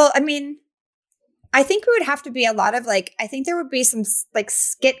Well, I mean, I think it would have to be a lot of like, I think there would be some like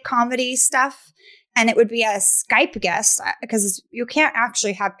skit comedy stuff, and it would be a Skype guest because you can't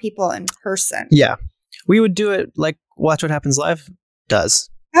actually have people in person. Yeah. We would do it like Watch What Happens Live does.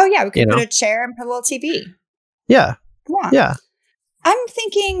 Oh, yeah. We could put a chair and put a little TV. Yeah. Yeah. I'm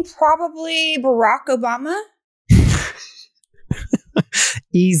thinking probably Barack Obama.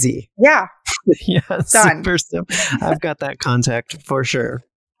 Easy. Yeah. Yeah. Done. Super simple. I've got that contact for sure.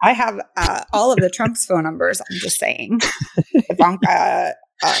 I have all of the Trump's phone numbers. I'm just saying. Ivanka.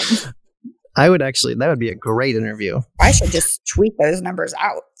 I would actually, that would be a great interview. I should just tweet those numbers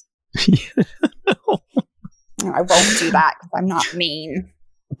out. I won't do that because I'm not mean.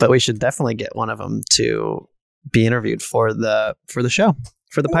 But we should definitely get one of them to be interviewed for the show,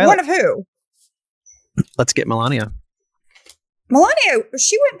 for the pilot. One of who? Let's get Melania. Melania,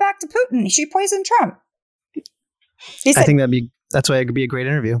 she went back to Putin. She poisoned Trump. He said, I think that's why it could be a great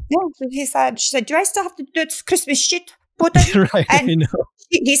interview. Yeah, she said, do I still have to do this Christmas shit, Putin? Right, and I know.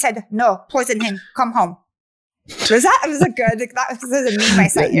 He said, no, poison him. Come home. Was a good, that was a meme I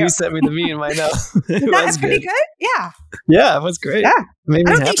sent you. You sent me the meme, I know. That's pretty good? Yeah. Yeah, it was great. Yeah. I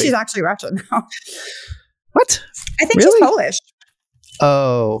don't think she's actually Russian. No. What? I think really? she's Polish.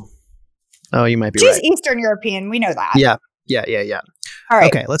 Oh, you might be she's right. Eastern European. We know that. Yeah. All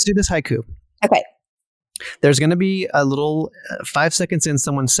right. Okay, let's do this haiku. Okay. There's going to be a little 5 seconds in,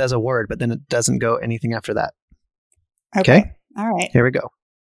 someone says a word, but then it doesn't go anything after that. Okay? All right. Here we go.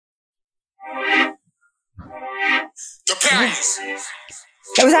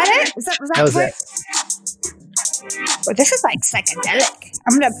 Was that it? Was that was it? Well, this is like psychedelic.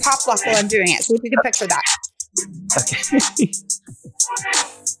 I'm going to pop up while I'm doing it. See if you can picture that. Okay.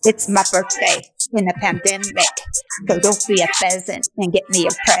 It's my birthday in a pandemic. So don't be a pheasant and get me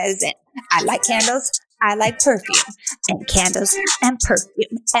a present. I like candles. I like perfume. And candles and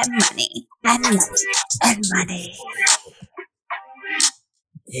perfume and money. And money. And money.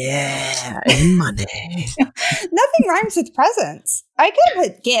 Yeah, and money. Nothing rhymes with presents. I could have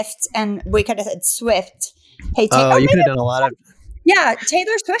put gift and we could have said Swift. Hey, you could have done a lot of... Yeah,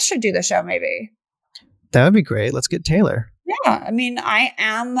 Taylor Swift should do the show maybe. That would be great. Let's get Taylor. Yeah, I mean, I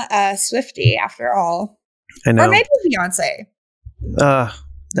am a Swiftie after all. I know. Or maybe Beyonce.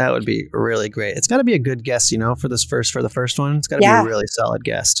 That would be really great. It's got to be a good guest, for the first one. It's got to be a really solid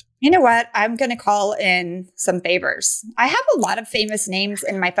guest. You know what? I'm going to call in some favors. I have a lot of famous names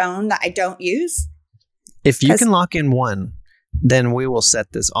in my phone that I don't use. If you can lock in one, then we will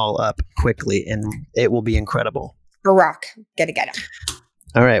set this all up quickly and it will be incredible. Barack, get him.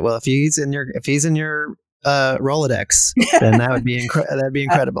 All right. Well, if he's in your Rolodex, then that would be that'd be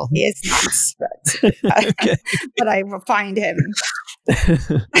incredible. He is not, but, but I will find him. He's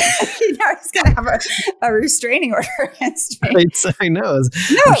going to have a restraining order against me. I know.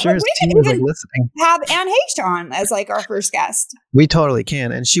 No, I'm sure his team is listening. Have Anne Heche on as like our first guest. We totally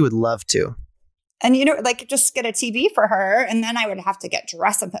can, and she would love to. And just get a TV for her, and then I would have to get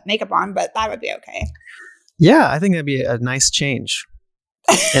dressed and put makeup on, but that would be okay. Yeah, I think that'd be a nice change.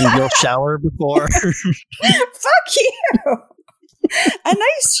 And you'll shower before. Fuck you. A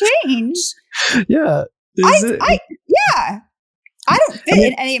nice change. Yeah. Yeah. I don't fit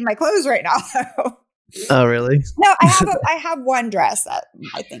in any of my clothes right now, though. Oh, really? No, I have one dress that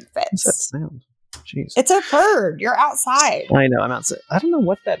I think fits. What's that sound? Jeez. It's a bird. You're outside. I know. I'm outside. I don't know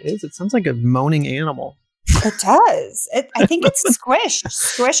what that is. It sounds like a moaning animal. It does. I think it's Squish.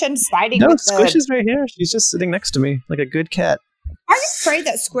 Squish and Spidey. No, Squish is right here. She's just sitting next to me like a good cat. Are you afraid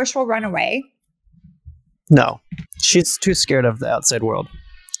that Squish will run away? No. She's too scared of the outside world.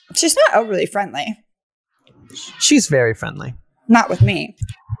 She's not overly friendly. She's very friendly. Not with me.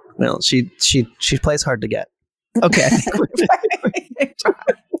 Well, she plays hard to get. Okay.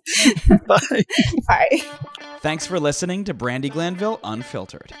 Bye. Bye. Thanks for listening to Brandi Glanville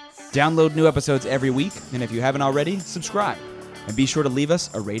Unfiltered. Download new episodes every week, and if you haven't already, subscribe. And be sure to leave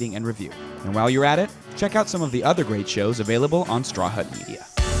us a rating and review. And while you're at it, check out some of the other great shows available on Straw Hut Media.